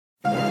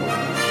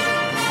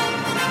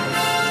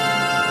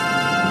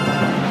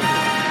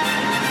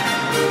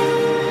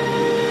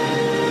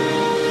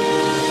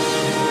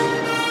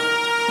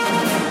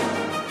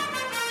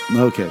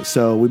Okay,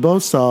 so we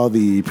both saw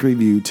the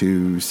preview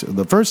to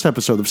the first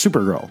episode of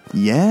Supergirl.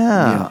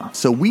 Yeah.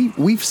 So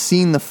we've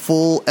seen the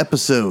full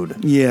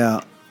episode.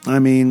 Yeah, I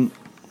mean,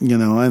 I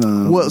don't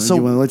know. Well, so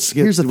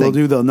here's the thing. We'll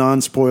do the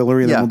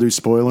non-spoilery, then we'll do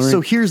spoilery. So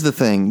here's the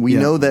thing. We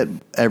know that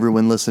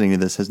everyone listening to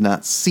this has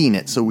not seen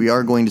it, so we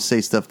are going to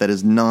say stuff that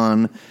is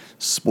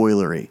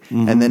non-spoilery.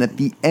 Mm-hmm. And then at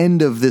the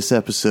end of this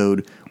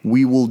episode,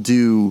 we will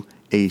do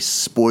a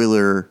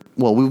spoiler.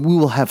 Well, we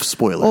will have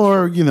spoilers,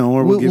 or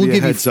we'll give you a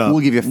heads up.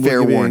 We'll give you a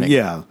fair warning.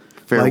 Yeah,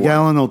 fair like warning.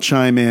 Alan will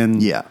chime in.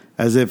 Yeah.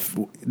 As if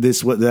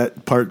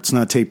that part's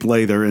not taped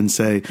later, and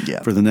say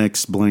for the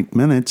next blank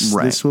minutes,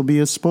 this will be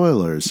a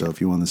spoiler. So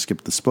if you want to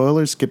skip the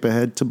spoilers, skip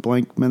ahead to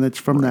blank minutes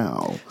from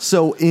now.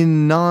 So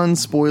in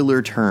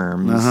non-spoiler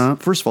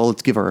terms, first of all,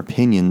 let's give our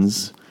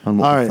opinions on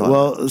what we thought.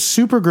 Well,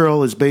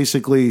 Supergirl is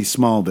basically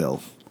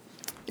Smallville.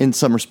 In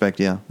some respect,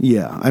 yeah.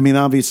 Yeah. I mean,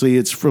 obviously,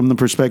 it's from the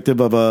perspective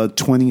of a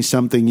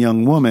 20-something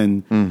young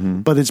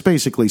woman, but it's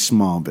basically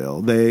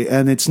Smallville.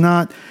 And it's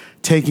not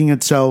taking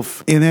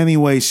itself in any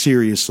way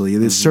seriously.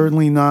 It is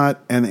certainly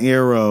not an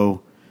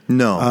Arrow.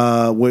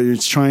 No. Where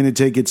it's trying to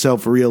take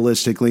itself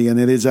realistically, and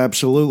it is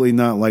absolutely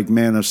not like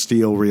Man of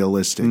Steel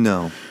realistic.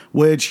 No.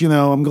 Which,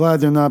 I'm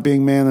glad they're not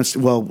being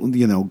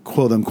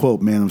quote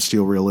unquote Man of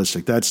Steel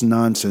realistic. That's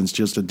nonsense,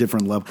 just a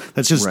different level.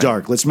 That's just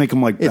dark. Let's make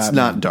them like Batman. It's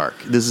not dark.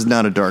 This is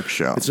not a dark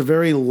show. It's a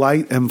very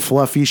light and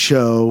fluffy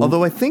show.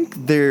 Although I think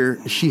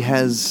she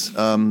has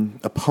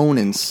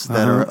opponents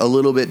that are a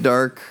little bit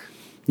dark.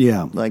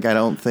 Yeah. Like, I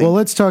don't think... Well,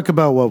 let's talk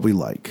about what we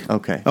like.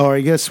 Okay. Oh,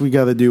 I guess we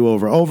got to do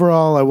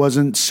overall, I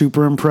wasn't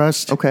super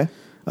impressed. Okay.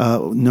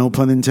 No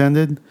pun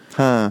intended.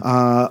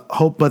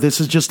 But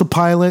this is just a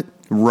pilot.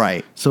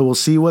 Right. So we'll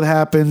see what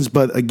happens.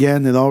 But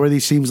again, it already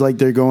seems like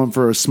they're going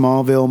for a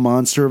Smallville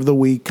Monster of the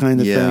Week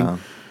kind of thing.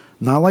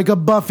 Not like a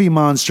Buffy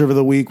Monster of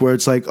the Week where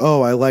it's like,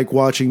 oh, I like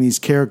watching these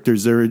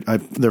characters.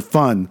 They're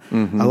fun.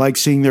 I like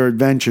seeing their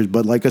adventures.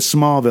 But like a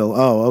Smallville,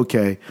 oh,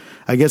 okay.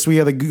 I guess we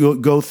got to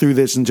go through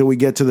this until we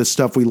get to the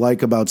stuff we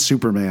like about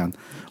Superman.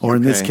 Or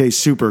in this case,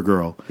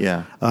 Supergirl.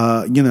 Yeah.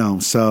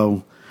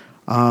 So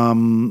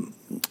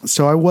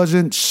I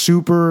wasn't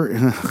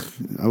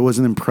I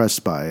wasn't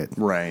impressed by it.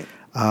 Right.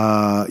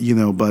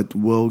 But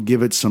we'll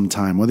give it some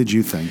time. What did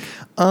you think?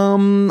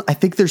 I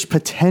think there's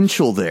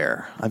potential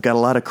there. I've got a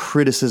lot of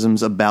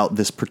criticisms about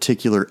this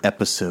particular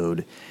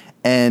episode.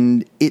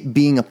 And it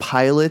being a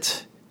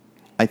pilot,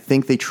 I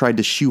think they tried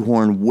to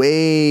shoehorn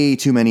way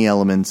too many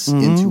elements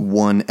into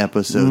one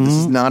episode. This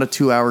is not a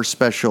 2-hour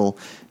special.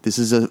 This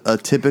is a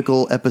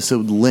typical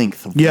episode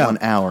length of 1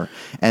 hour.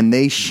 And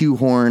they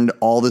shoehorned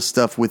all this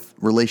stuff with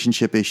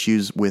relationship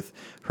issues with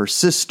her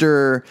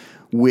sister,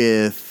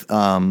 with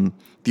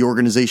the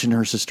organization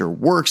her sister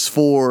works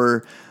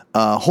for,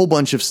 a whole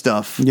bunch of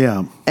stuff.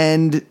 Yeah.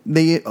 And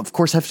they, of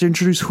course, have to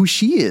introduce who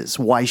she is,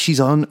 why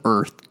she's on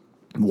Earth,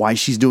 why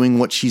she's doing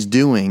what she's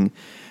doing.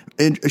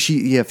 And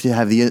you have to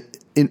have the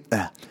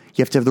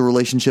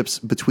relationships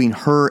between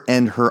her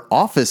and her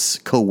office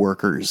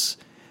coworkers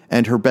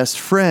and her best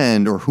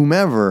friend or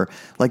whomever.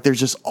 Like, there's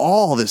just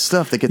all this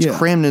stuff that gets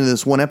crammed into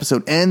this one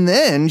episode. And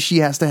then she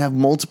has to have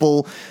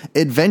multiple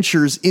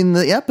adventures in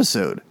the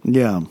episode.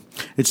 Yeah.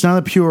 It's not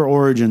a pure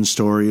origin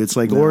story. It's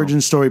like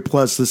origin story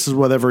plus this is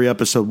what every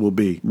episode will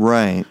be.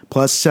 Right.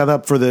 Plus set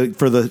up for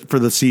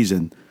the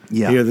season.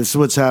 Yeah. Here, this is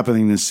what's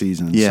happening this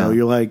season. Yeah. So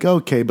you're like,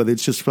 okay, but it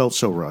just felt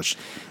so rushed.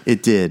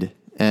 It did.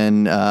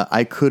 And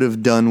I could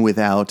have done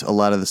without a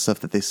lot of the stuff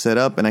that they set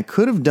up. And I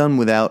could have done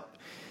without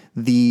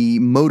the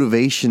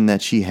motivation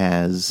that she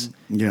has.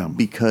 Yeah.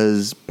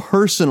 Because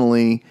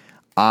personally,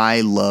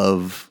 I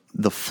love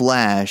the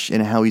Flash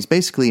and how he's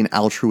basically an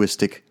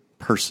altruistic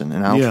person,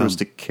 an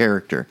altruistic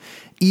character.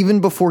 Even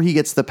before he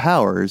gets the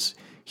powers,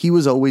 he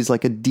was always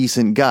like a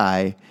decent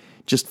guy,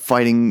 just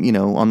fighting,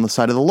 on the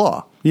side of the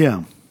law.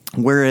 Yeah.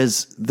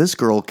 Whereas this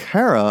girl,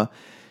 Kara,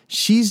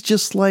 she's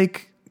just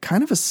like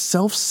kind of a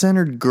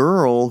self-centered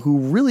girl who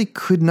really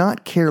could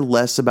not care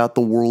less about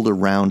the world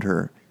around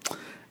her.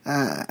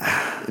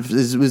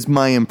 This was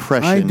my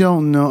impression. I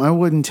don't know. I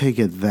wouldn't take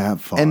it that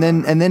far. And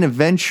then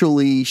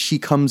eventually she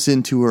comes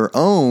into her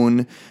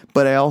own,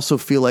 but I also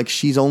feel like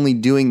she's only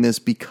doing this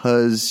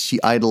because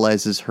she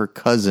idolizes her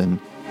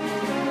cousin.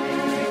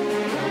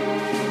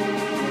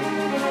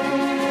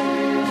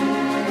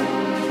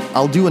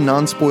 I'll do a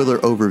non-spoiler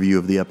overview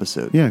of the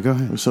episode. Yeah, go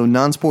ahead. So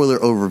non-spoiler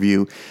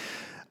overview.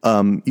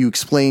 You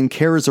explain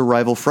Kara's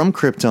arrival from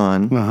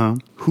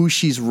Krypton, who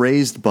she's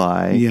raised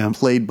by,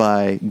 played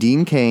by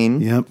Dean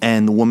Cain,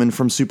 and the woman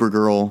from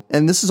Supergirl.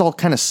 And this is all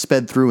kind of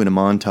sped through in a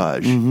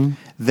montage.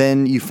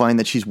 Then you find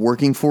that she's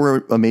working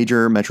for a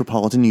major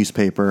metropolitan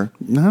newspaper.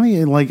 I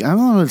don't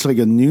know if it's like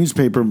a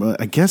newspaper, but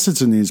I guess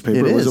it's a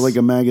newspaper. It was is. it like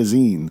a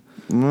magazine?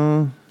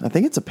 I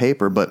think it's a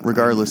paper, but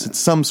regardless, it's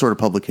some sort of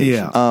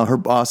publication. Yeah. Her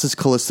boss is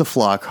Callista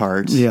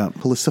Flockhart. Yeah.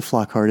 Callista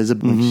Flockhart is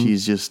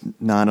she's just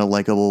not a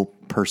likable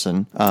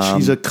person.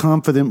 She's a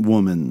confident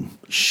woman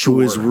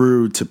who is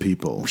rude to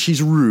people.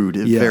 She's rude,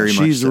 very much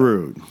she's so.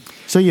 rude.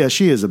 So yeah,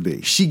 she is a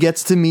B. She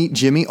gets to meet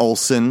Jimmy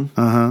Olsen,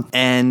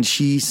 and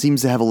she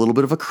seems to have a little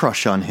bit of a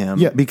crush on him.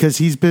 Yeah, because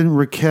he's been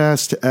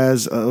recast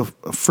as a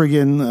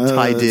friggin'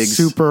 Ty Diggs.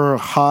 super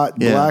hot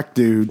black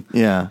dude.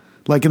 Yeah.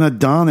 Like an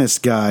Adonis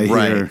guy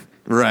here.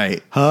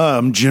 Right. Hi,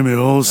 I'm Jimmy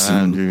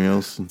Olsen.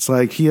 It's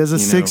like he has a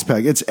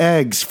six-pack. It's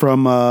Eggs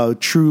from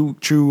True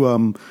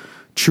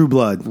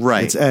Blood.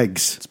 Right. It's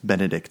Eggs. It's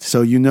Benedict.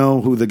 So you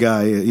know who the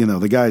guy,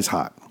 the guy's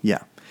hot. Yeah.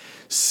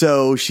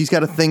 So she's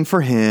got a thing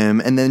for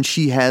him, and then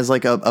she has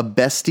like a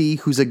bestie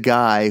who's a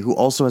guy who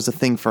also has a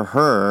thing for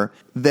her.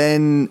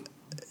 Then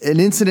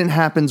an incident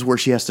happens where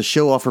she has to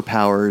show off her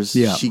powers.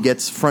 Yeah. She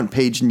gets front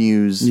page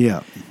news.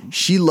 Yeah.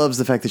 She loves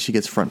the fact that she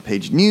gets front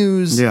page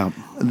news. Yeah.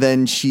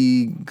 Then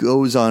she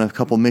goes on a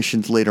couple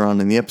missions later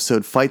on in the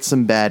episode, fights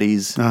some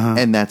baddies,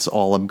 and that's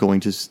all I'm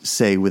going to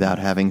say without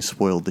having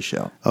spoiled the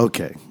show.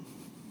 Okay.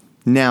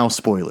 Now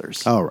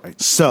spoilers. All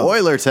right. So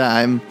Spoiler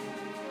time.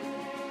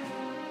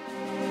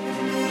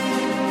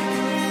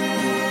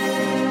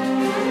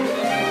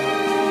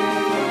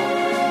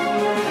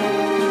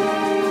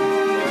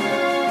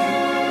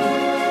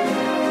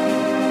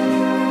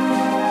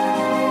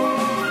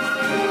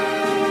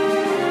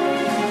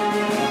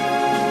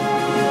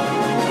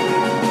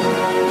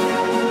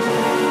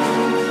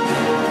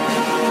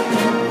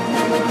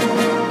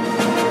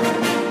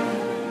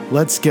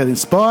 let's get in.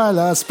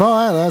 Spoiler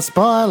time.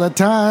 Spoiler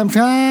time. Spoiler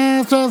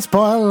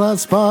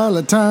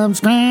time.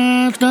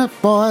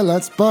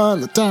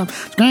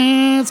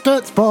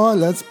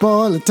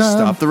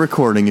 Stop the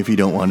recording if you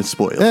don't want to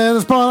spoil. It's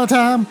a spoiler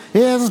time.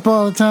 It's a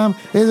spoiler time.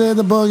 Is it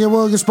the boogie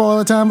woogie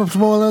spoiler time?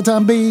 Spoiler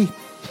time B.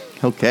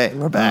 Okay,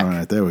 we're back. All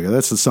right, there we go.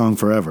 That's the song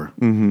forever.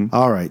 Mm-hmm.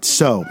 All right,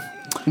 so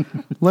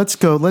let's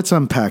go. Let's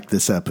unpack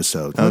this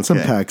episode. Let's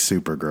unpack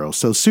Supergirl.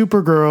 So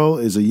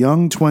Supergirl is a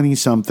young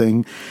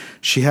 20-something.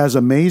 She has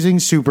amazing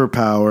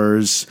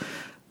superpowers.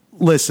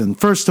 Listen,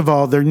 first of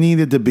all, there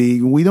needed to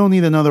be, we don't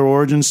need another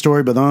origin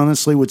story, but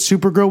honestly, with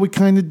Supergirl, we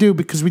kind of do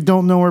because we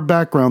don't know her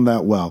background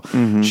that well.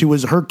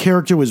 Mm-hmm. Her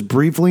character was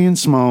briefly in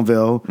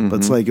Smallville, but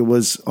it's like, it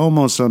was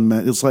almost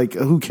unmet. It's like,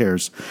 who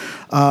cares?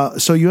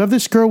 So you have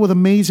this girl with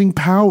amazing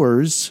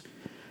powers,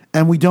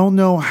 and we don't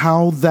know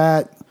how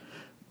that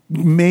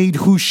made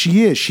who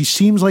she is. She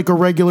seems like a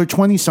regular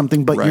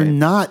 20-something, but you're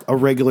not a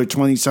regular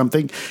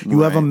 20-something. You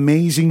have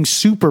amazing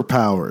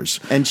superpowers.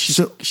 And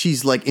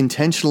she's like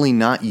intentionally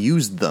not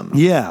used them.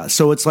 Yeah.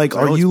 So it's like,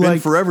 it's been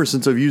forever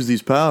since I've used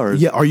these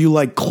powers. Yeah. Are you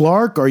like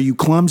Clark? Are you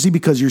clumsy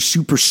because you're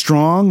super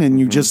strong and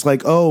you're just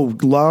like, oh,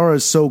 Laura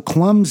is so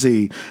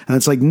clumsy? And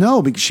it's like,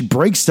 no, because she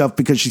breaks stuff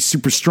because she's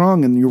super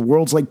strong and your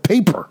world's like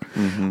paper.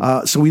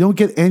 So we don't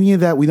get any of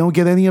that. We don't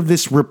get any of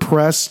this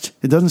repressed.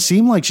 It doesn't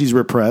seem like she's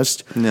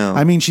repressed. No.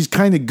 I mean, she's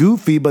kind of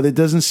goofy, but it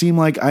doesn't seem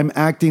like I'm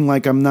acting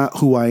like I'm not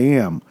who I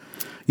am.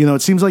 You know,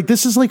 it seems like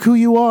this is like who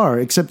you are,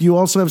 except you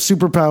also have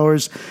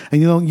superpowers and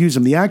you don't use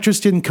them. The actress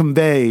didn't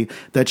convey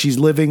that she's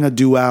living a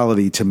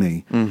duality to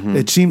me.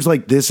 It seems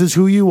like this is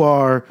who you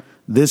are.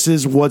 This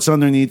is what's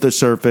underneath the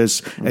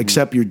surface,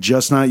 except you're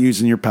just not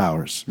using your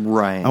powers.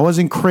 Right. I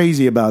wasn't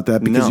crazy about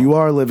that because you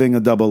are living a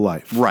double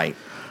life. Right.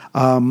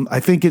 I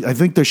think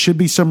there should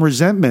be some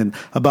resentment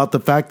about the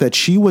fact that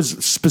she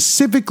was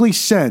specifically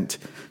sent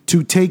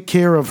to take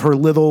care of her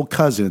little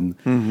cousin.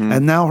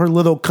 And now her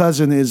little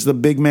cousin is the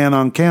big man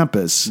on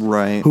campus.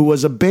 Right. Who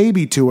was a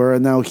baby to her.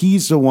 And now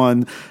he's the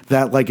one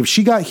that, like, if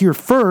she got here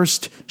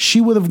first, she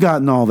would have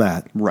gotten all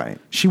that. Right.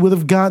 She would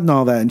have gotten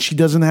all that. And she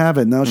doesn't have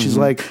it. Now she's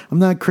like, I'm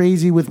not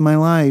crazy with my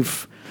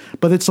life.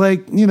 But it's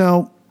like, you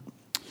know,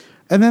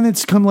 and then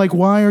it's come like,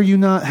 why are you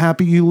not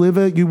happy? You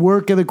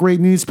work at a great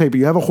newspaper.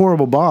 You have a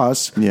horrible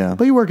boss,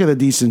 but you work at a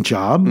decent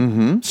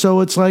job.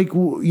 So it's like,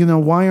 you know,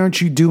 why aren't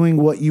you doing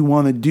what you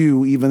want to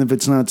do, even if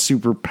it's not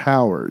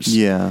superpowers?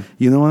 Yeah.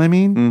 You know what I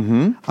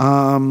mean?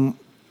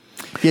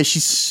 Yeah,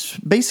 she's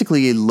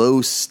basically a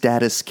low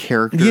status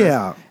character.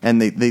 Yeah. And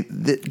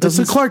That's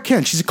a Clark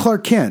Kent. She's a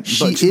Clark Kent.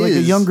 She's like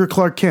a younger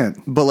Clark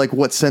Kent. But like,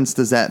 what sense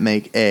does that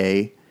make,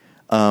 A?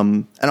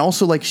 And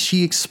also, like,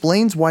 she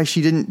explains why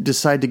she didn't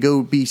decide to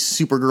go be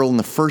Supergirl in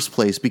the first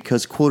place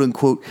because, quote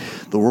unquote,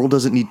 the world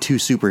doesn't need two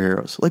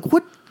superheroes. Like,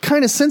 what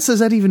kind of sense does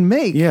that even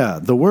make? Yeah,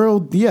 the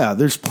world,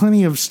 there's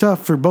plenty of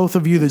stuff for both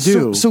of you to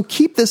do. So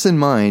keep this in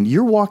mind.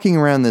 You're walking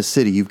around this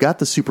city. You've got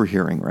the super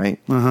hearing, right?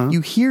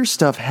 You hear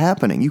stuff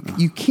happening.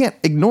 You can't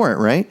ignore it,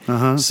 right?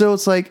 So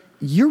it's like,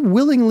 you're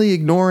willingly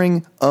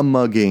ignoring a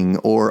mugging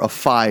or a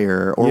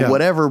fire or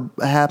whatever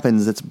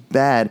happens that's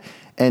bad.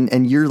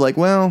 And you're like,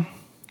 well,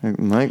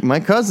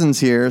 my cousin's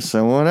here,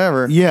 so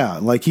whatever. Yeah,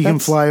 like he can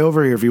fly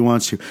over here if he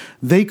wants to.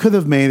 They could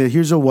have made it.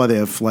 Here's a what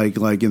if, like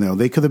you know,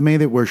 they could have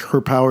made it where her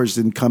powers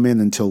didn't come in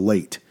until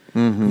late.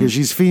 because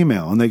she's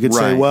female. And they could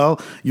say, Right.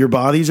 well, your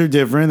bodies are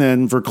different.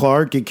 And for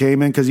Clark, it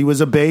came in because he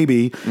was a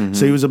baby.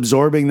 So he was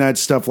absorbing that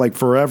stuff like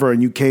forever.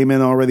 And you came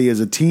in already as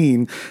a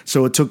teen.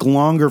 So it took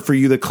longer for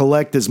you to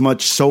collect as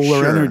much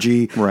solar Sure.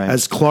 energy Right.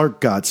 as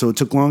Clark got. So it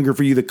took longer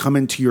for you to come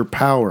into your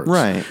powers.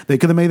 Right. They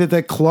could have made it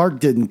that Clark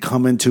didn't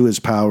come into his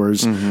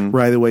powers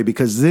right away,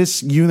 because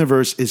this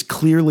universe is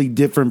clearly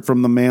different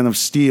from the Man of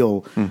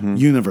Steel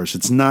universe.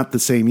 It's not the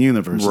same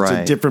universe. It's a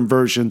Right. different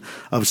version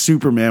of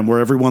Superman where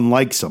everyone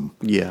likes him.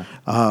 Yeah.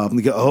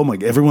 They go, oh my,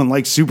 everyone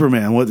likes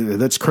Superman. What?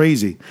 That's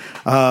crazy.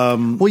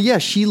 Well, yeah,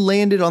 she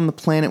landed on the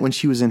planet when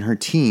she was in her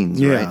teens,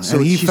 Yeah. right? So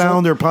he she's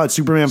found her pod.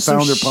 Superman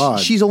found her pod.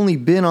 She's only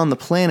been on the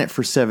planet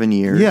for 7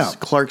 years. Yeah.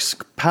 Clark's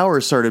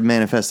powers started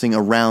manifesting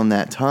around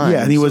that time.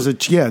 Yeah, and he was a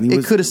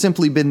It could have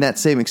simply been that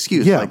same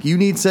excuse. Yeah. Like, you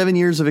need 7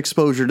 years of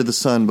exposure to the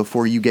sun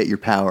before you get your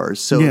powers.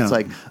 So Yeah. it's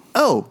like,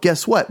 oh,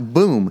 guess what?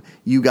 Boom,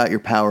 you got your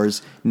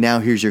powers. Now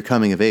here's your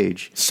coming of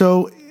age.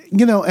 So,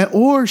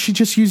 or she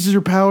just uses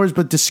her powers,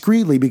 but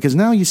discreetly, because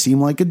now you seem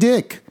like a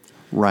dick.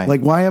 Right.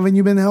 Like, why haven't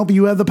you been helping?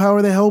 You have the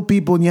power to help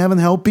people, and you haven't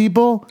helped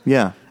people?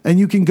 Yeah. And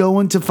you can go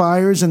into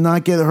fires and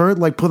not get hurt,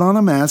 like put on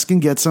a mask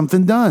and get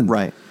something done.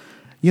 Right.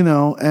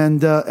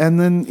 And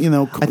then,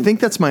 I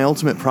think that's my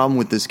ultimate problem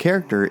with this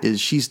character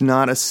is she's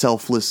not a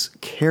selfless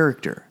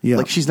character. Yeah.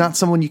 Like, she's not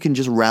someone you can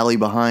just rally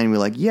behind and be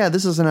like, yeah,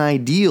 this is an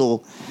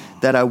ideal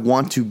that I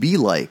want to be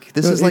like.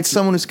 This is like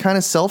someone who's kind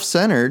of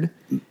self-centered,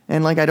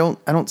 and like I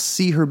don't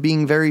see her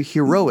being very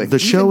heroic. The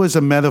show is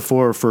a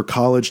metaphor for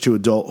college to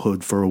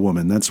adulthood for a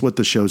woman. That's what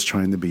the show's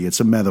trying to be. It's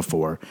a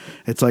metaphor.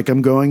 It's like,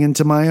 I'm going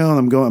into my own.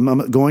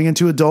 I'm going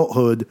into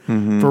adulthood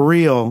for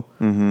real.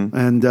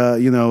 And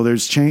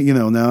there's change.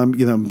 Now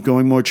I'm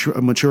going more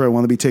mature. I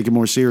want to be taken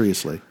more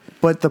seriously.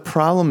 But the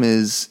problem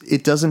is,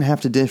 it doesn't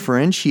have to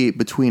differentiate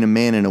between a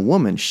man and a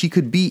woman. She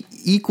could be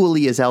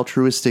equally as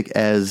altruistic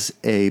as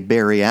a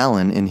Barry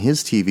Allen in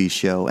his TV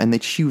show, and they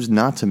choose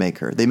not to make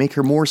her. They make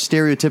her more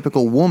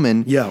stereotypical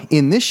woman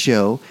in this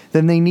show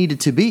than they needed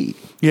to be.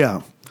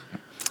 Yeah.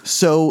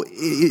 So,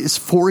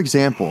 for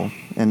example,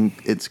 and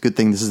it's a good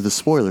thing this is the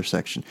spoiler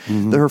section,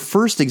 her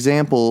first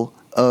example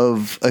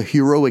of a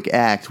heroic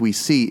act we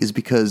see is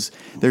because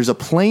there's a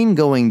plane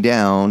going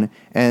down,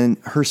 and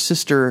her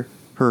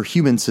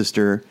human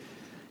sister,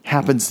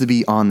 happens to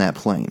be on that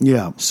plane.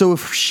 Yeah. So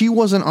if she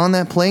wasn't on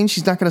that plane,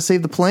 she's not going to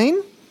save the plane?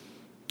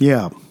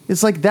 Yeah.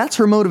 It's like, that's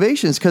her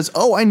motivation. It's because,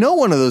 I know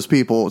one of those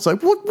people. It's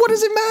like, what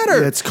does it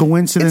matter? Yeah, it's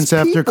coincidence It's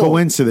after people.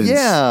 coincidence.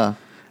 Yeah.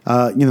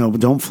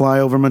 Don't fly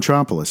over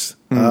Metropolis,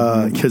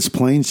 because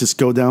planes just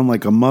go down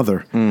like a mother.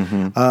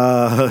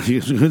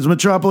 Who's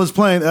Metropolis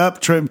plane?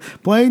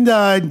 Plane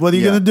died. What are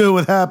you going to do?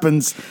 What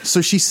happens?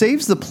 So she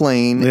saves the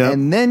plane,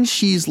 and then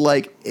she's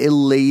like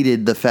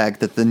elated the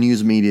fact that the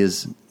news media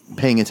is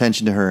paying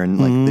attention to her, and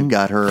like they've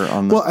got her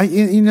on the...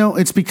 Well,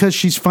 it's because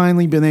she's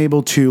finally been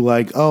able to,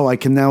 like, I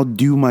can now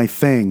do my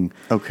thing.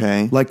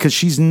 Okay. Like, because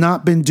she's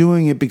not been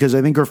doing it because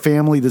I think her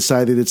family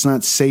decided it's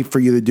not safe for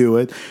you to do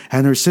it.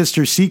 And her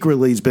sister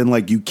secretly has been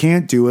like, you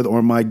can't do it,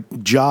 or my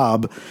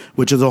job,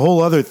 which is a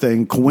whole other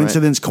thing.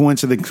 Coincidence.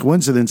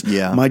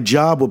 Yeah. My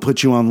job will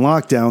put you on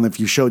lockdown if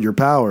you showed your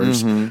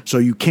powers. So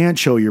you can't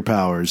show your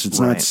powers. It's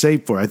not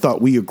safe for her. I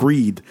thought we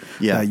agreed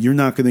that you're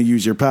not going to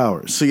use your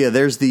powers. So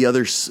there's the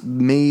other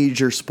major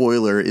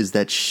spoiler is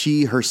that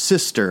her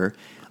sister,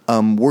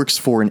 works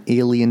for an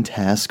alien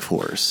task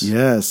force.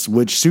 Yes,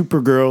 which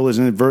Supergirl is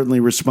inadvertently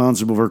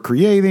responsible for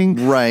creating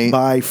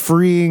by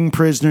freeing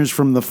prisoners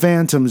from the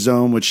Phantom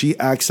Zone, which she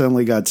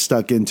accidentally got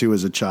stuck into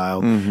as a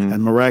child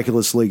and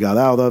miraculously got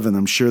out of, and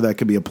I'm sure that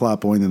could be a plot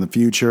point in the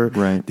future.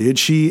 Right. Did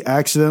she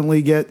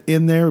accidentally get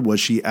in there? Was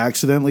she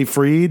accidentally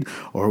freed,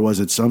 or was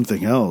it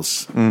something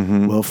else?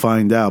 We'll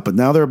find out. But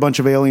now there are a bunch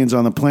of aliens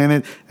on the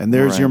planet, and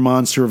there's your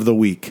monster of the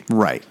week.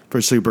 Right. For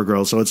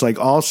Supergirl. So it's like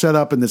all set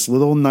up in this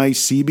little nice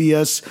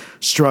CBS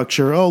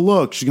structure. Oh,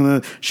 look,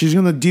 she's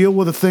gonna deal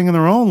with a thing in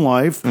her own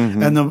life,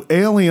 and the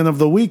alien of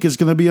the week is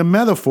gonna be a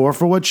metaphor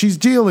for what she's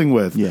dealing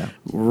with. Yeah.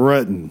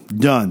 Written.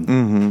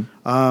 Done.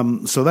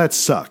 So that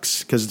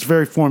sucks because it's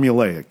very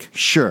formulaic.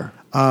 Sure.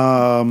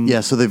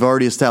 So they've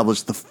already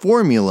established the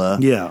formula.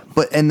 Yeah.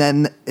 And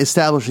then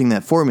establishing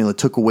that formula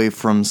took away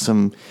from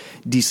some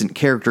decent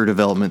character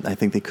development I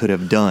think they could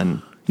have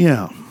done.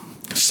 Yeah.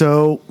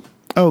 So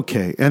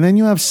okay, and then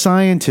you have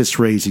scientists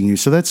raising you.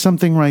 So that's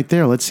something right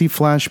there. Let's see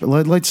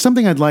like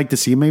something I'd like to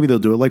see. Maybe they'll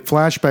do it, like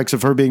flashbacks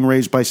of her being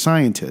raised by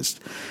scientists,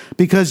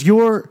 because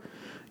your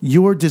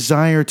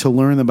desire to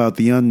learn about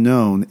the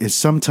unknown is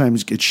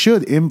sometimes it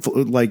should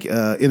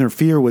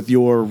interfere with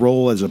your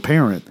role as a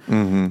parent,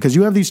 because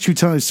you have these two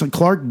times. So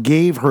Clark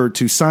gave her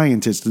to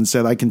scientists and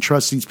said, "I can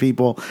trust these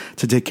people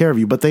to take care of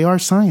you," but they are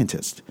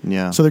scientists.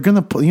 Yeah. So they're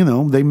gonna,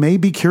 they may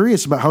be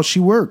curious about how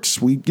she works.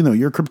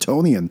 You're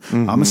Kryptonian.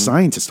 I'm a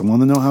scientist. I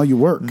want to know how you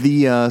work.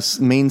 The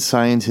main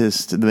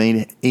scientist, the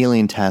main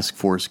alien task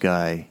force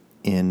guy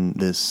in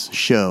this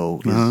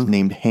show is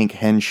named Hank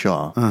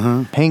Henshaw.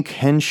 Hank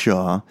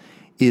Henshaw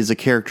is a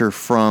character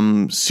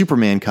from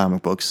Superman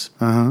comic books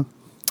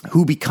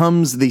who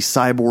becomes the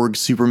cyborg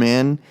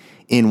Superman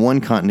in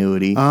one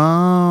continuity.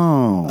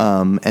 Oh.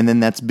 And then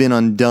that's been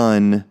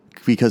undone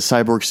because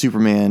Cyborg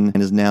Superman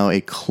is now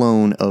a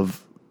clone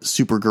of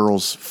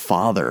Supergirl's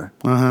father.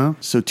 Uh-huh.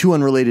 So two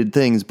unrelated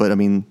things, but I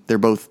mean, they're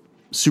both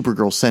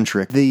Supergirl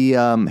centric. The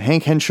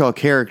Hank Henshaw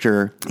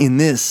character in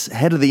this,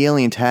 head of the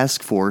Alien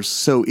Task Force,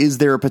 so is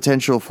there a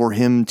potential for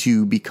him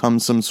to become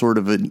some sort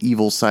of an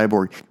evil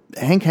cyborg?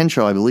 Hank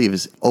Henshaw, I believe,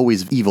 is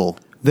always evil.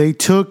 They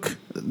took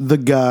the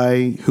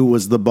guy who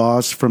was the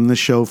boss from the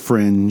show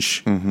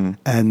Fringe,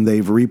 and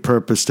they've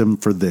repurposed him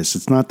for this.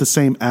 It's not the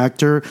same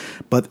actor,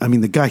 but I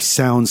mean, the guy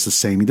sounds the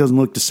same. He doesn't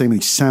look the same,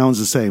 and he sounds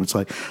the same. It's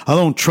like, I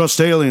don't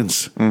trust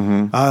aliens.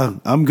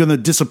 I'm going to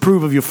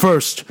disapprove of you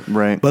first.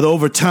 Right. But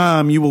over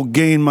time, you will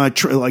gain my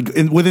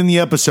within the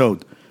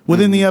episode.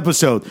 Within the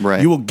episode,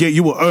 right. you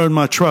will earn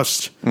my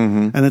trust,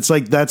 and it's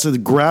like that's a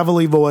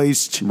gravelly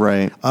voiced,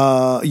 right?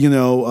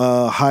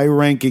 High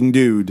ranking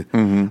dude.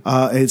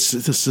 It's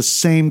just the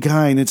same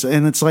kind.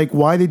 It's like,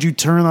 why did you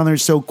turn on her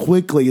so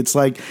quickly? It's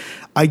like,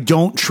 I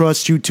don't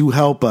trust you to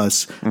help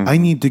us. I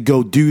need to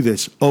go do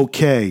this.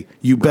 Okay,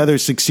 you better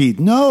succeed.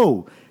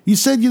 No, you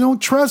said you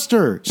don't trust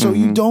her, so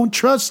you don't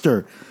trust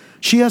her.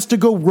 She has to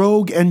go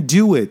rogue and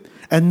do it.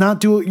 And not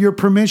do it your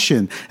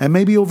permission. And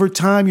maybe over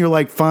time you're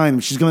like, fine,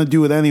 if she's going to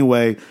do it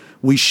anyway,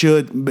 we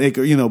should make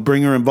her,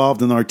 bring her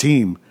involved in our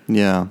team.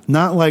 Yeah.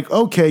 Not like,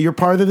 okay, you're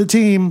part of the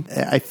team.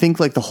 I think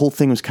like the whole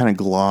thing was kind of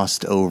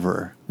glossed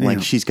over.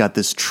 Like she's got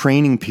this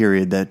training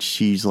period that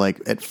she's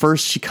like, at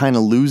first she kind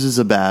of loses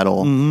a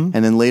battle and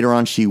then later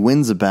on she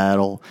wins a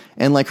battle.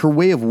 And like her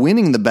way of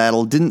winning the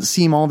battle didn't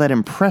seem all that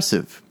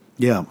impressive.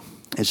 Yeah.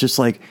 It's just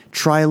like,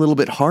 try a little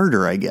bit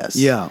harder, I guess.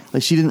 Yeah.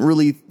 Like she didn't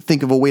really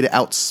think of a way to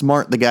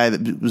outsmart the guy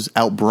that was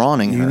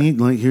out-brawning her.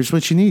 Here's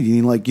what you need.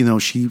 You need,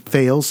 she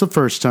fails the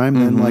first time,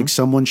 then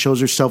someone shows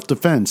her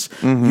self-defense.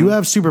 You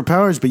have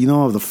superpowers, but you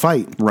don't have the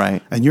fight.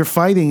 Right. And you're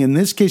fighting, in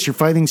this case, you're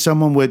fighting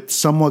someone with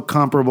somewhat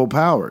comparable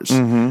powers.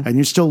 And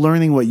you're still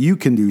learning what you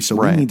can do, so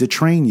we need to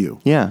train you.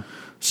 Yeah.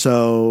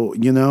 So,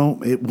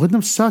 it wouldn't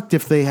have sucked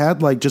if they had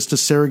just a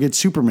surrogate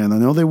Superman. I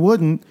know they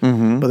wouldn't,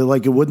 but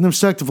it wouldn't have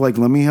sucked if let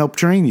me help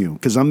train you,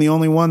 because I'm the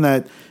only one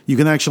that you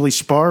can actually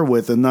spar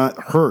with and not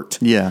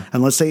hurt. Yeah.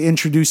 Unless they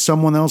introduce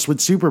someone else with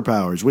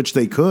superpowers, which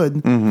they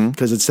could,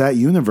 because it's that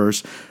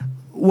universe.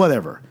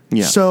 Whatever.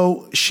 Yeah.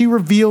 So she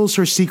reveals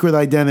her secret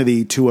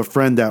identity to a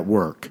friend at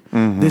work.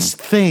 This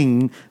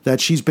thing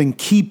that she's been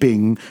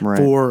keeping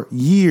for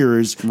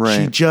years.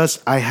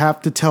 I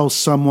have to tell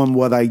someone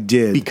what I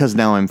did. Because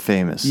now I'm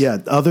famous. Yeah.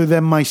 Other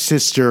than my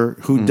sister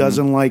who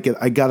doesn't like it,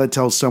 I got to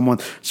tell someone,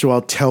 so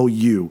I'll tell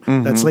you.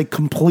 That's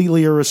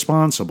completely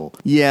irresponsible.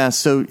 Yeah.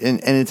 So, and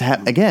it's,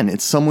 again,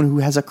 it's someone who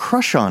has a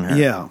crush on her.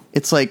 Yeah.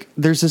 It's like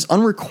there's this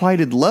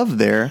unrequited love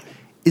there.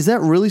 Is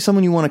that really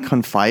someone you want to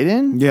confide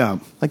in? Yeah.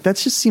 That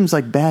just seems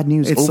like bad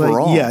news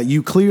overall.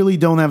 You clearly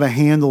don't have a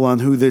handle on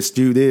who this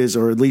dude is,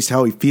 or at least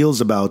how he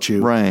feels about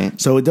you. Right.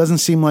 So it doesn't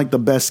seem like the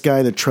best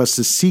guy to trust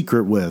a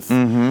secret with.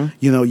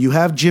 You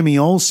have Jimmy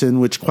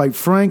Olsen, which quite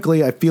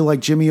frankly, I feel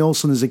like Jimmy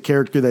Olsen is a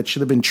character that should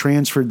have been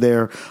transferred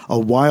there a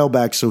while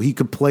back so he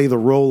could play the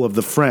role of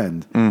the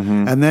friend.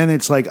 And then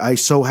it's like, I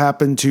so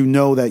happen to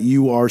know that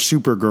you are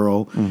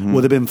Supergirl,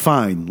 would have been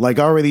fine. I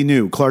already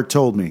knew. Clark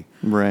told me.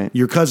 Right.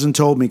 Your cousin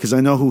told me because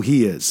I know who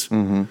he is.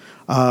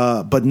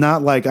 But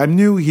not I'm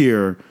new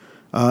here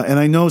and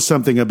I know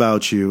something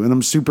about you and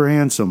I'm super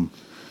handsome,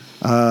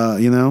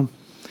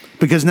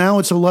 because now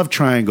it's a love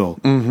triangle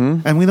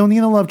and we don't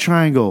need a love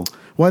triangle.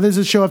 Why does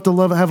this show have to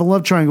have a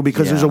love triangle?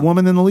 Because there's a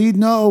woman in the lead?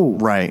 No.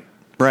 Right.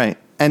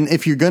 And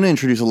if you're going to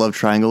introduce a love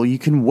triangle, you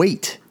can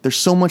wait. There's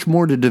so much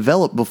more to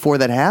develop before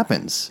that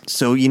happens.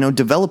 So,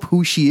 develop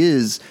who she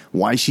is,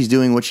 why she's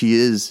doing what she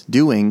is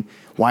doing,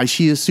 why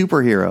she is a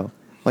superhero.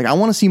 I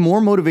want to see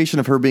more motivation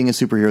of her being a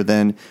superhero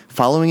than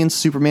following in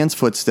Superman's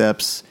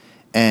footsteps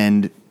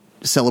and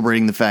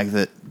celebrating the fact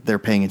that they're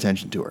paying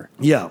attention to her.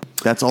 Yeah.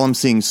 That's all I'm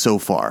seeing so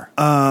far.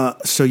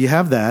 So you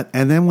have that.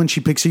 And then when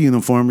she picks a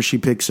uniform, she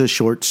picks a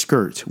short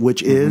skirt,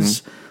 which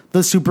is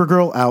the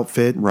Supergirl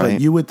outfit.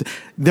 Right. But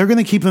they're going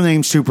to keep the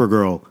name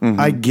Supergirl,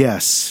 I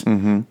guess.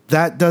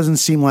 That doesn't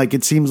seem like,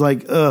 it seems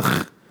like,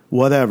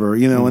 whatever,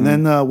 And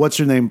then what's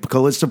her name?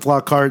 Callista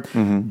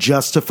Flockhart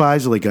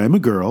justifies, I'm a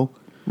girl.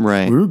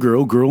 Right. We're a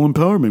girl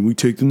empowerment. We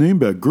take the name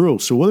back. Girl.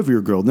 So what if you're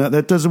a girl? Now,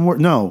 that doesn't work.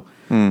 No.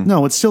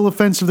 No, it's still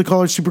offensive to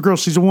call her Supergirl.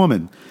 She's a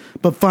woman.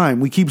 But fine,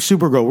 we keep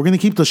Supergirl. We're going to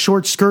keep the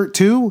short skirt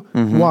too?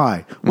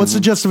 Why? What's the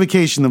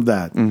justification of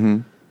that?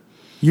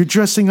 You're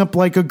dressing up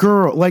like a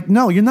girl.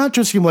 No, you're not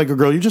dressing up like a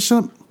girl. You're just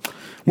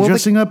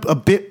dressing up a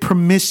bit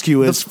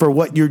promiscuous for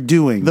what you're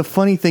doing. The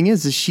funny thing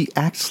is she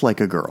acts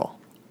like a girl.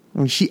 I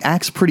mean, she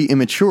acts pretty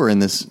immature in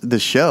this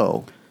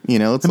show.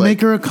 It's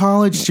make her a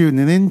college student,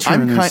 an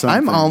intern or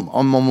something.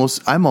 I'm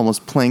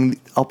almost playing.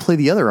 I'll play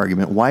the other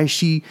argument. Why is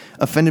she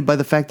offended by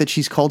the fact that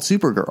she's called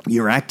Supergirl?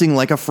 You're acting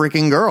like a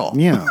freaking girl.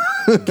 Yeah,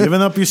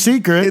 giving up your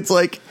secret. It's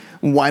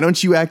why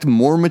don't you act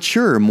more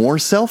mature, more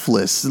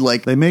selfless?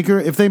 They make her.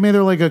 If they made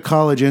her a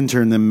college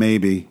intern, then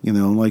maybe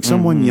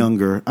someone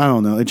younger. I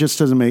don't know. It just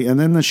doesn't make. And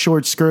then the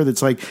short skirt.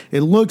 It's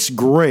it looks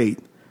great.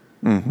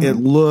 Mm-hmm. It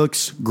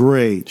looks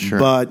great, sure.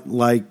 But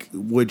like,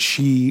 would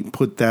she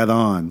put that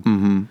on?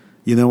 Mm-hmm.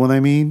 You know what I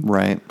mean?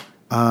 Right.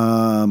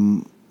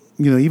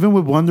 Even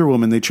with Wonder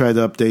Woman, they tried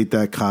to update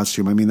that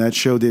costume. I mean, that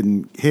show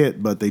didn't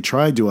hit, but they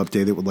tried to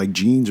update it with like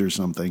jeans or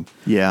something.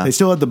 Yeah. They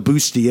still had the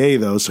bustier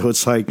though, so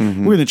it's like,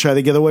 we're going to try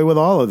to get away with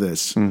all of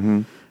this.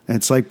 Mm-hmm. And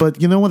it's like,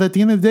 but you know what? At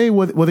the end of the day,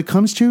 what it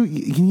comes to,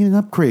 you need an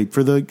upgrade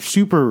for the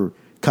super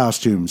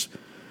costumes.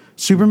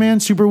 Superman,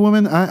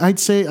 Superwoman, I'd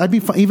say I'd be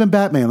fine. Even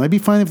Batman, I'd be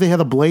fine if they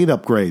had a blade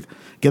upgrade.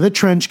 Get a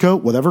trench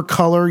coat, whatever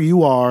color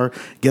you are.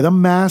 Get a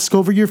mask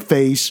over your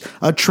face,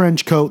 a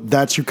trench coat.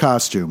 That's your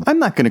costume. I'm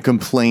not going to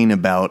complain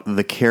about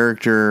the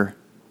character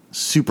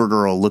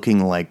Supergirl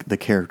looking like the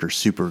character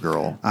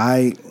Supergirl.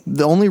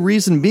 The only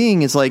reason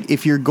being is like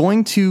if you're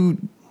going to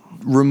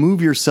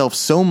remove yourself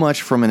so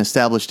much from an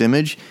established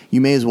image,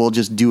 you may as well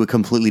just do a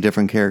completely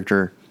different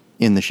character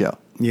in the show.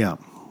 Yeah.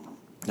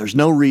 There's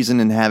no reason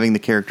in having the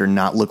character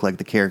not look like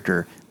the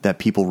character that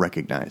people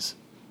recognize.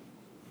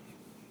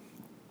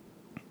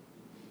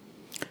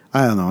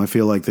 I don't know. I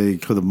feel like they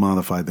could have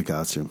modified the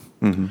costume.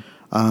 Mm-hmm.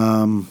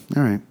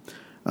 All right.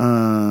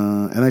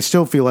 And I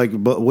still feel like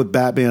with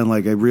Batman,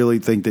 like I really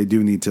think they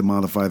do need to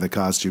modify the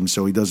costume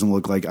so he doesn't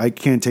look like, I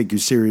can't take you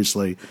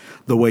seriously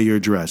the way you're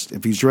dressed.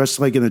 If he's dressed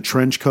like in a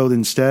trench coat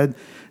instead,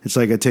 it's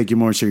like I take you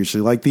more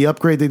seriously. Like the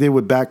upgrade they did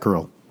with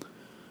Batgirl.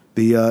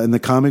 In the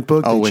comic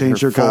book, they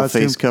changed her full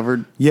costume. Face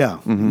covered? Yeah.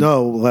 Mm-hmm.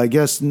 No, I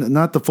guess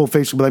not the full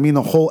face, but I mean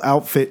the whole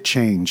outfit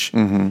change.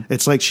 Mm-hmm.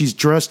 It's like she's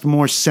dressed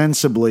more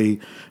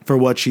sensibly for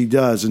what she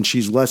does, and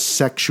she's less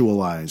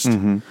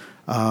sexualized.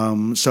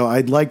 Mm-hmm. So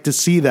I'd like to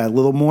see that. A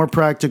little more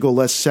practical,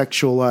 less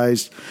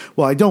sexualized.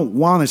 Well, I don't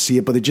want to see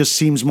it, but it just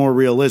seems more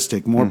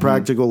realistic, more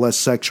practical, less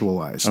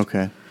sexualized.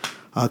 Okay.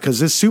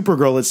 Because this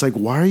Supergirl, it's like,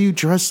 why are you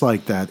dressed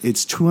like that?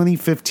 It's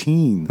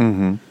 2015.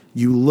 Mm-hmm.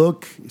 You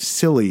look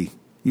silly.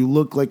 You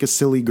look like a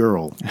silly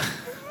girl,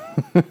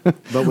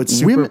 but with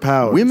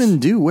superpowers. Women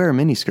do wear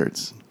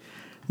miniskirts.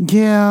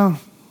 Yeah.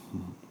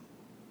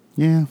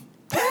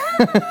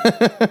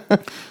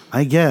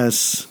 I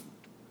guess.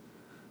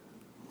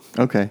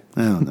 Okay.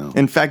 I don't know.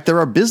 In fact, there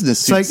are business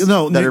suits. It's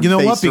like, no, you know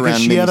what?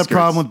 Because she had a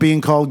problem with being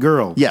called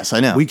girl. Yes, I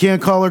know. We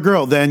can't call her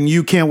girl. Then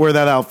you can't wear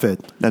that outfit.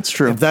 That's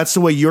true. If that's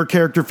the way your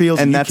character feels,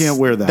 and you can't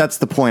wear that. That's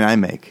the point I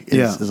make.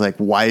 It's like,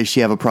 why does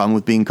she have a problem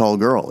with being called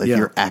girl if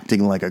you're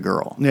acting like a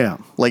girl? Yeah.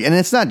 Like, and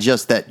it's not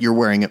just that you're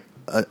wearing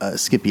a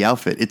skippy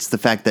outfit. It's the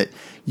fact that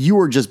you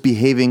are just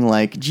behaving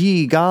like,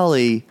 gee,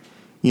 golly,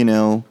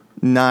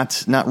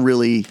 not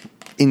really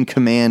in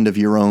command of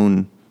your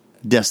own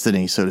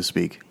destiny, so to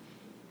speak.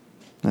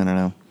 I don't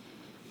know.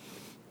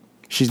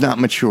 She's not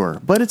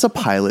mature, but it's a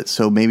pilot,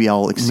 so maybe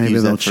I'll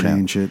excuse that for now. Maybe they'll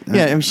change it.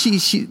 Yeah, I mean,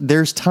 she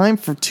there's time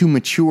to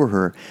mature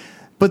her.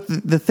 But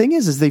the thing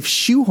is they've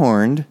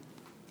shoehorned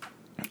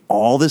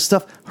all this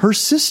stuff. Her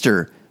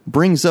sister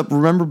brings up,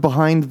 remember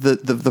behind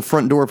the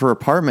front door of her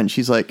apartment,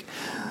 she's like,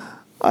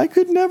 I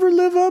could never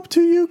live up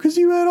to you because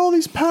you had all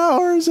these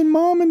powers and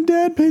mom and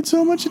dad paid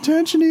so much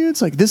attention to you.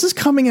 It's like, this is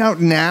coming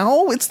out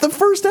now? It's the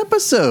first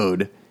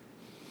episode.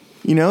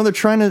 They're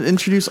trying to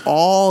introduce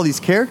all these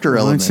character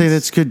elements. I'd say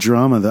that's good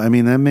drama. I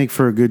mean, that make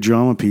for a good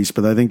drama piece,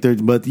 but I think they're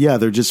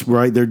just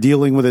right. They're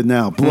dealing with it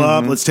now. Blah,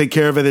 let's take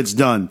care of it. It's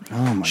done.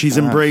 She's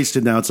embraced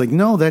it now. It's like,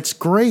 no, that's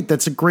great.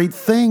 That's a great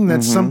thing.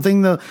 That's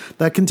something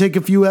that can take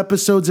a few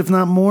episodes, if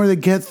not more, to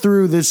get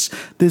through this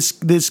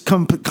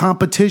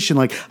competition.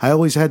 Like, I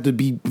always had to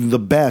be the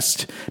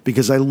best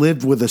because I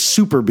lived with a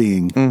super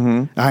being.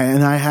 And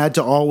I had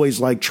to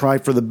always try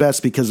for the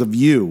best because of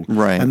you.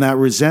 Right. And that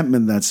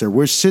resentment that's there.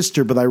 We're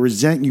sister, but I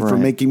resent you for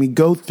making me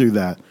go through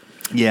that.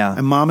 Yeah.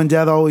 And mom and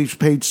dad always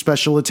paid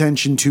special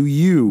attention to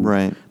you.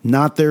 Right.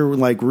 Not their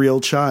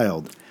real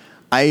child.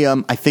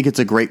 I think it's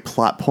a great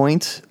plot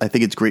point. I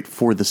think it's great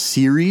for the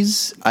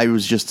series. I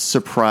was just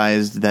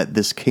surprised that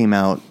this came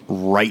out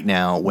right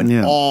now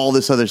when all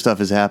this other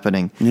stuff is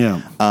happening.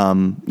 Yeah.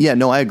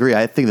 No, I agree.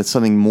 I think that's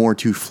something more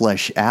to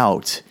flesh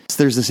out.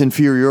 There's this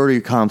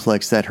inferiority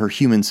complex that her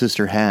human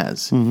sister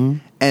has. Mm-hmm.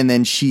 And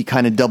then she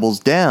kind of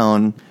doubles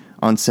down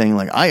on saying,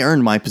 I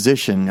earned my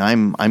position.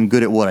 I'm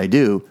good at what I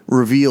do.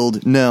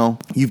 Revealed, no,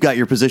 you've got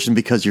your position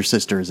because your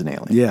sister is an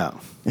alien. Yeah.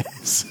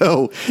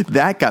 So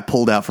that got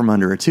pulled out from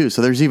under her, too.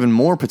 So there's even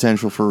more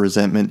potential for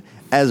resentment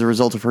as a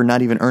result of her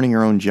not even earning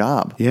her own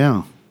job.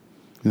 Yeah.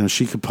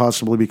 She could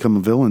possibly become a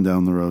villain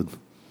down the road.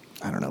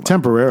 I don't know.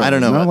 Temporarily. I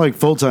don't know. Not like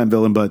full-time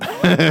villain, but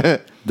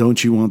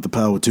don't you want the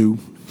power, too?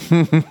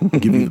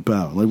 Give you the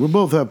power. We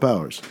both have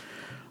powers.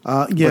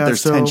 But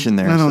there's tension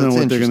there. I don't know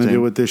what they're going to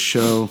do with this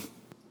show.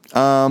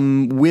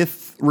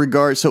 With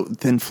regard, so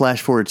then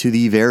flash forward to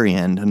the very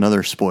end,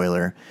 another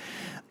spoiler.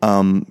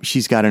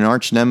 She's got an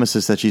arch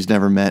nemesis that she's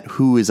never met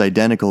who is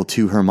identical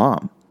to her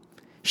mom.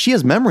 She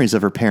has memories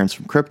of her parents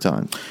from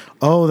Krypton.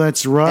 Oh,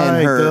 that's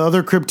right. The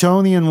other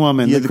Kryptonian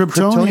woman. Yeah, the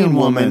Kryptonian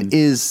woman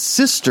is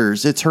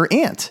sisters. It's her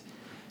aunt.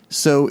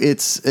 So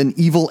it's an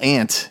evil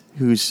aunt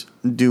who's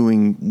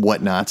doing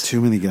whatnot.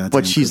 Too many goddamn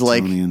But she's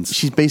Kryptonians.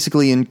 she's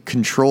basically in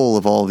control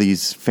of all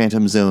these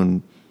Phantom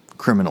Zone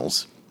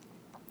criminals.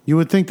 You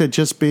would think that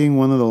just being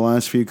one of the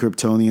last few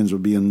Kryptonians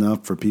would be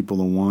enough for people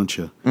to want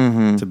you.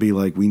 To be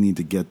like, we need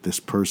to get this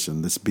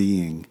person, this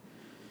being.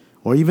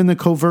 Or even the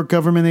covert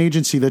government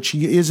agency that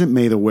she isn't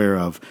made aware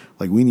of.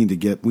 Like, we need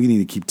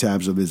to keep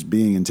tabs of this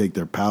being and take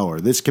their power.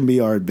 This can be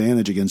our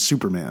advantage against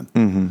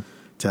Superman.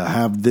 To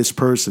have this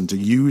person, to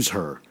use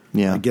her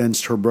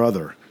against her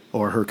brother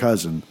or her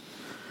cousin.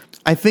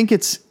 I think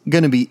it's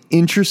going to be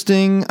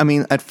interesting. I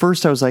mean, at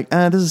first I was like,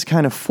 this is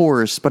kind of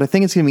forced, but I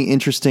think it's going to be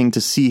interesting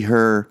to see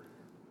her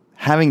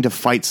having to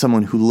fight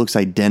someone who looks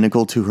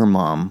identical to her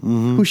mom,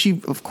 who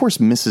she, of course,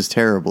 misses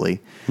terribly.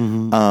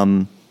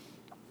 And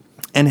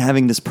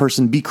having this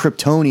person be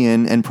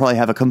Kryptonian and probably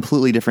have a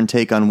completely different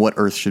take on what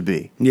Earth should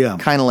be. Yeah.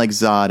 Kind of like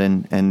Zod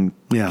and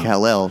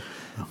Kal-El,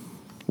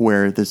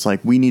 where it's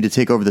like, we need to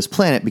take over this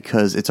planet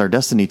because it's our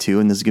destiny to,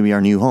 and this is going to be our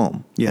new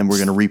home. Yes. And we're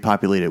going to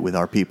repopulate it with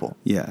our people.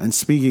 Yeah, and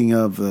speaking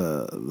of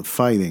the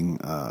fighting,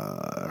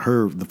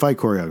 the fight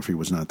choreography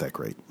was not that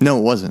great. No,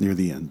 it wasn't. Near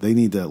the end. They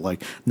need to,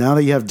 like, now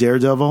that you have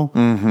Daredevil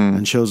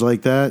and shows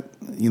like that,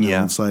 you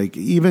know, it's like,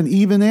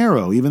 even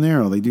Arrow,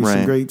 they do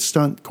some great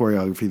stunt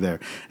choreography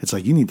there. It's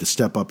like, you need to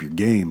step up your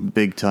game.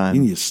 Big time.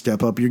 You need to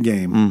step up your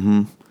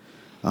game.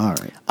 All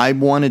right. I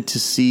wanted to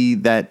see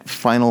that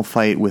final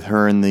fight with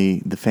her and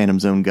the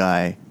Phantom Zone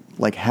guy,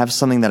 like, have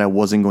something that I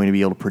wasn't going to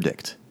be able to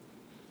predict.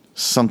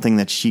 Something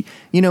that she,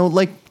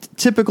 like,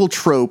 typical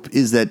trope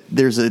is that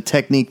there's a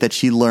technique that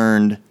she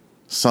learned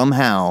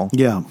somehow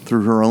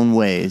through her own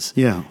ways.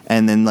 Yeah.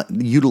 And then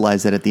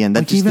utilize that at the end.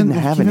 That just didn't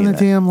have any of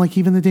that.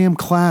 Even the damn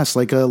class,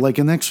 like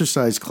an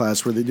exercise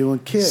class where they're doing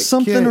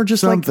something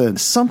like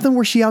something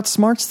where she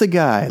outsmarts the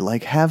guy,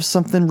 like have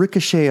something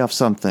ricochet off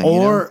something.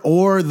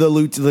 Or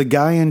the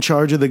guy in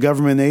charge of the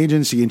government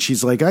agency, and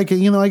she's like, I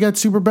got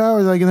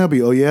superpowers, I can help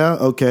you. Oh yeah?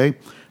 Okay.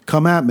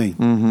 Come at me.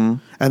 And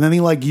then he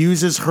like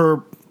uses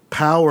her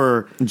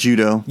power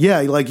judo.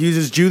 Yeah, he like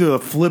uses judo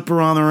to flip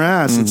her on her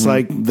ass. It's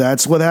like,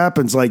 that's what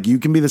happens. Like, you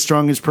can be the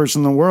strongest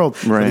person in the world,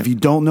 but if you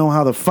don't know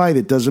how to fight,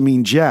 it doesn't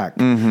mean jack.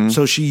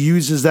 So she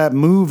uses that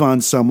move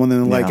on someone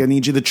and like, I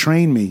need you to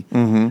train me.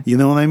 You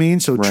know what I mean?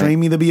 So train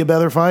me to be a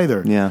better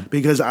fighter. Yeah.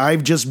 Because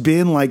I've just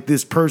been like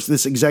this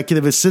this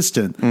executive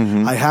assistant.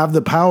 I have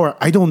the power.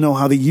 I don't know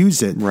how to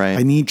use it.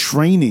 I need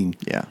training.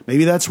 Yeah.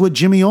 Maybe that's what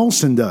Jimmy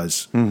Olsen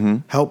does.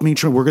 Help me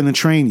train. We're going to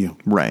train you.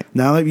 Right.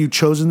 Now that you've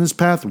chosen this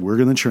path, we're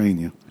going to train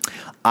you.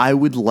 I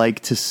would like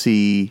to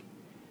see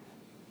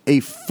a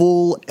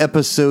full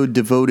episode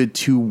devoted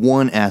to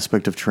one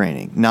aspect of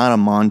training, not a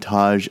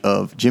montage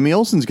of Jimmy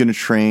Olsen's going to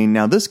train.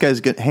 Now this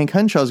guy's Hank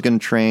Henshaw's going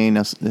to train.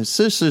 Now his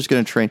sister's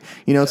going to train.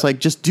 It's like,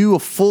 just do a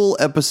full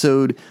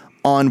episode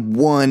on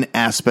one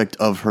aspect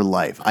of her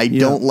life. I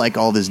don't like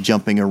all this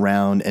jumping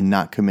around and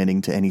not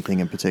committing to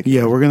anything in particular.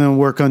 Yeah, we're going to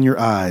work on your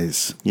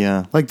eyes.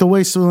 Yeah. Like the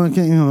way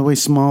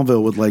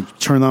Smallville would like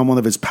turn on one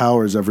of his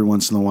powers every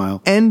once in a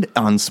while. And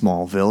on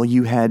Smallville,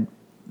 you had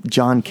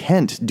John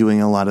Kent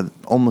doing a lot of,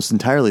 almost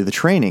entirely, the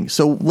training.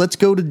 So let's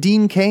go to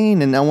Dean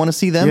Cain, and I want to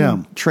see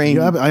them train.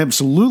 Yeah, I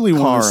absolutely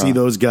want to see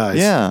those guys.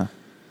 Yeah.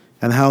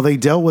 And how they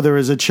dealt with her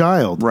as a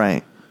child.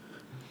 Right.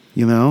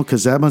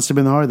 Because that must have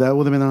been hard. That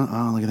would have been,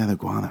 look at that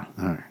iguana.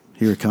 All right,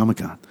 here at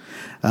Comic-Con.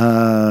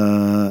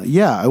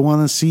 I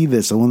want to see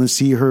this. I want to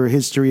see her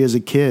history as a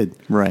kid.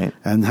 Right.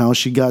 And how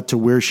she got to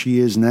where she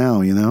is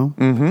now,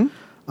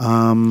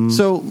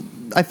 So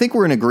I think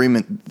we're in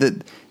agreement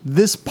that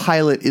this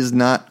pilot is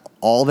not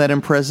all that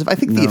impressive. I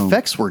think the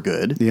effects were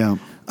good. Yeah.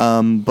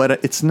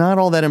 But it's not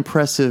all that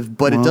impressive,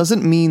 but it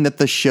doesn't mean that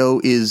the show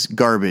is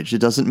garbage. It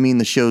doesn't mean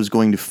the show's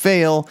going to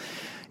fail.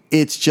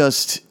 It's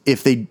just,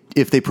 if they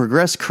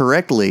progress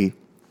correctly,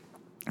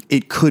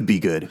 it could be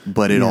good,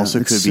 but it also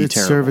could be it's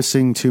terrible.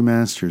 Servicing two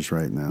masters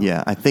right now.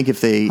 Yeah, I think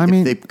if they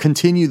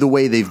continue the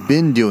way they've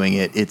been doing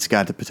it, it's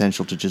got the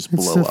potential to just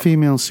blow up. It's the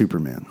female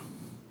Superman.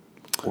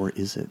 Or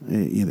is it?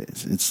 It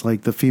is. It's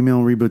like the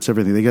female reboots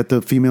everything. They got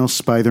the female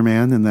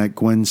Spider-Man and that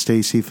Gwen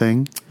Stacy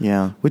thing.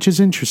 Yeah. Which is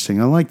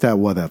interesting. I like that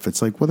what if.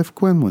 It's like, what if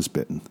Gwen was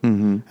bitten?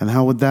 And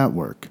how would that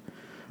work?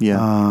 Yeah.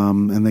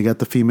 And they got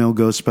the female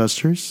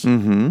Ghostbusters.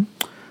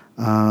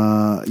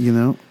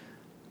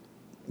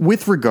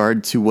 With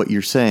regard to what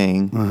you're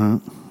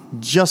saying,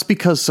 just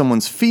because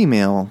someone's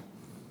female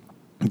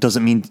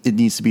doesn't mean it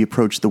needs to be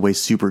approached the way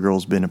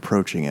Supergirl's been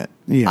approaching it.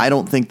 Yeah. I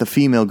don't think the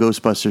female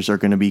Ghostbusters are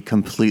going to be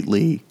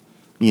completely,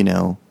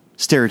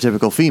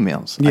 stereotypical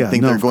females. Yeah, I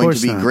think they're going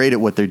to be great at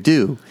what they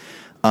do.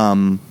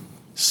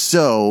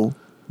 So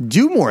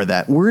do more of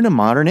that. We're in a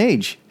modern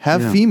age.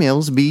 Have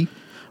females be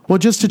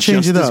just to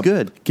change it up.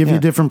 Good. Give you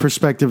different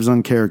perspectives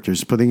on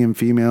characters. Putting in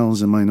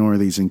females and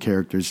minorities in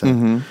characters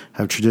that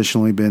have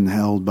traditionally been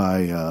held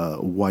by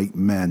white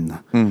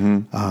men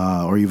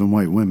or even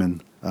white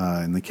women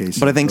in the case.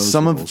 But I think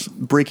some of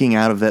breaking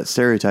out of that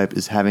stereotype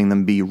is having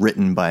them be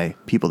written by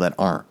people that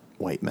aren't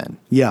white men.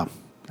 Yeah.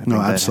 I think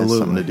that absolutely. has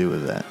something to do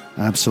with that.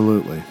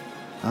 Absolutely.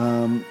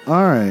 All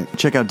right.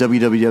 Check out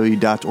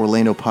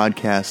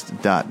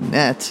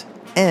www.orlandopodcast.net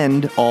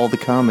and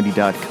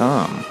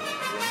allthecomedy.com.